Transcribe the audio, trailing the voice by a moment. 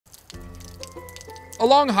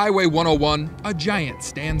Along Highway 101, a giant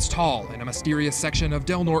stands tall in a mysterious section of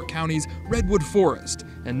Del Norte County's redwood forest.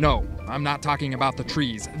 And no, I'm not talking about the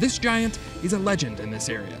trees. This giant is a legend in this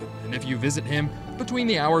area. And if you visit him between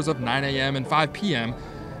the hours of 9 a.m. and 5 p.m.,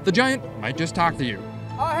 the giant might just talk to you.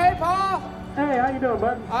 Oh, hey, Paul. Hey, how you doing,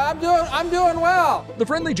 bud? I'm doing well. The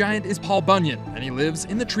friendly giant is Paul Bunyan, and he lives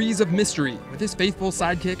in the trees of mystery with his faithful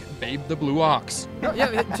sidekick, Babe the Blue Ox. Tell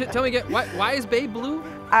me again, why is Babe blue?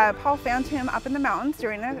 Paul found him up in the mountains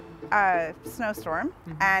during a snowstorm,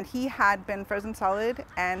 and he had been frozen solid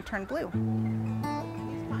and turned blue.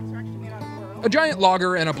 A giant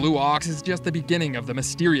logger and a blue ox is just the beginning of the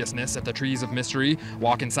mysteriousness at the Trees of Mystery.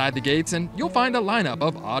 Walk inside the gates and you'll find a lineup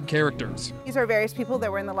of odd characters. These are various people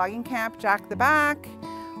that were in the logging camp. Jack the Back,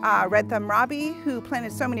 Red Thumb Robbie, who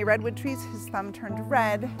planted so many redwood trees his thumb turned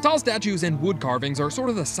red. Tall statues and wood carvings are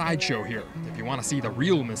sort of the sideshow here. If you want to see the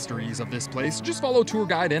real mysteries of this place, just follow tour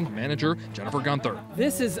guide and manager Jennifer Gunther.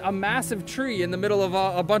 This is a massive tree in the middle of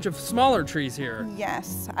a bunch of smaller trees here.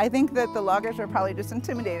 Yes, I think that the loggers were probably just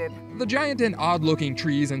intimidated. The giant and odd-looking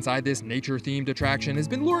trees inside this nature-themed attraction has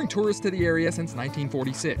been luring tourists to the area since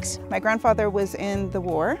 1946. My grandfather was in the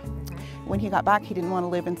war. When he got back, he didn't want to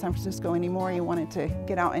live in San Francisco anymore. He wanted to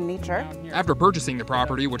get out in nature. After purchasing the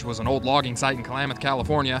property, which was an old logging site in Klamath,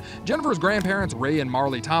 California, Jennifer's grandparents, Ray and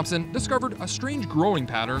Marley Thompson, discovered a strange growing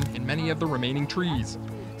pattern in many of the remaining trees.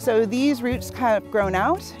 So these roots have grown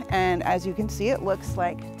out, and as you can see, it looks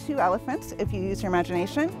like two elephants if you use your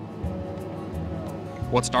imagination.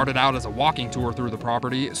 What started out as a walking tour through the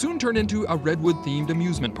property soon turned into a redwood-themed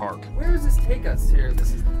amusement park. Where does this take us here?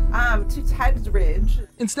 To Ted's Ridge.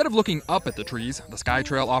 Instead of looking up at the trees, the Sky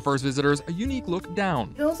Trail offers visitors a unique look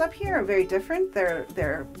down. Hills up here are very different.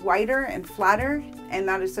 They're wider and flatter, and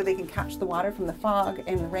that is so they can catch the water from the fog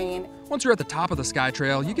and the rain. Once you're at the top of the Sky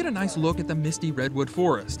Trail, you get a nice look at the misty redwood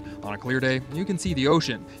forest. On a clear day, you can see the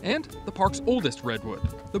ocean and the park's oldest redwood,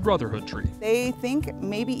 the Brotherhood tree. They think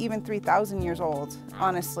maybe even 3,000 years old,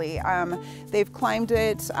 honestly. They've climbed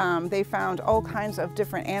it. They found all kinds of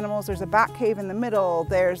different animals. There's a bat cave in the middle.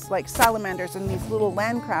 There's like salamanders and these little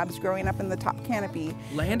land crabs growing up in the top canopy.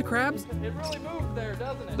 Land crabs? It really moved there,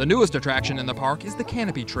 doesn't it? The newest attraction in the park is the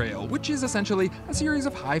Canopy Trail, which is essentially a series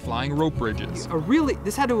of high-flying rope bridges.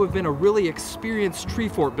 This had to have been a really experienced tree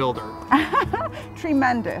fort builder.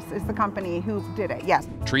 Tremendous is the company who did it, yes.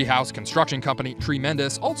 Treehouse construction company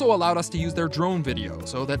Tremendous also allowed us to use their drone video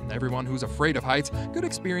so that everyone who's afraid of heights could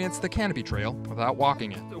experience the Canopy Trail without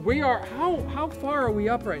walking it. How far are we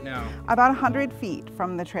up right now? About 100 feet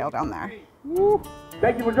from the trail down there. Woo.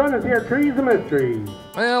 Thank you for joining us here at Trees of Mystery.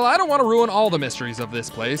 Well, I don't want to ruin all the mysteries of this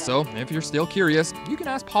place, so if you're still curious, you can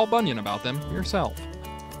ask Paul Bunyan about them yourself.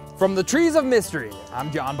 From the Trees of Mystery,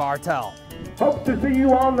 I'm John Bartell. Hope to see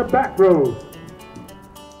you on the Backroads.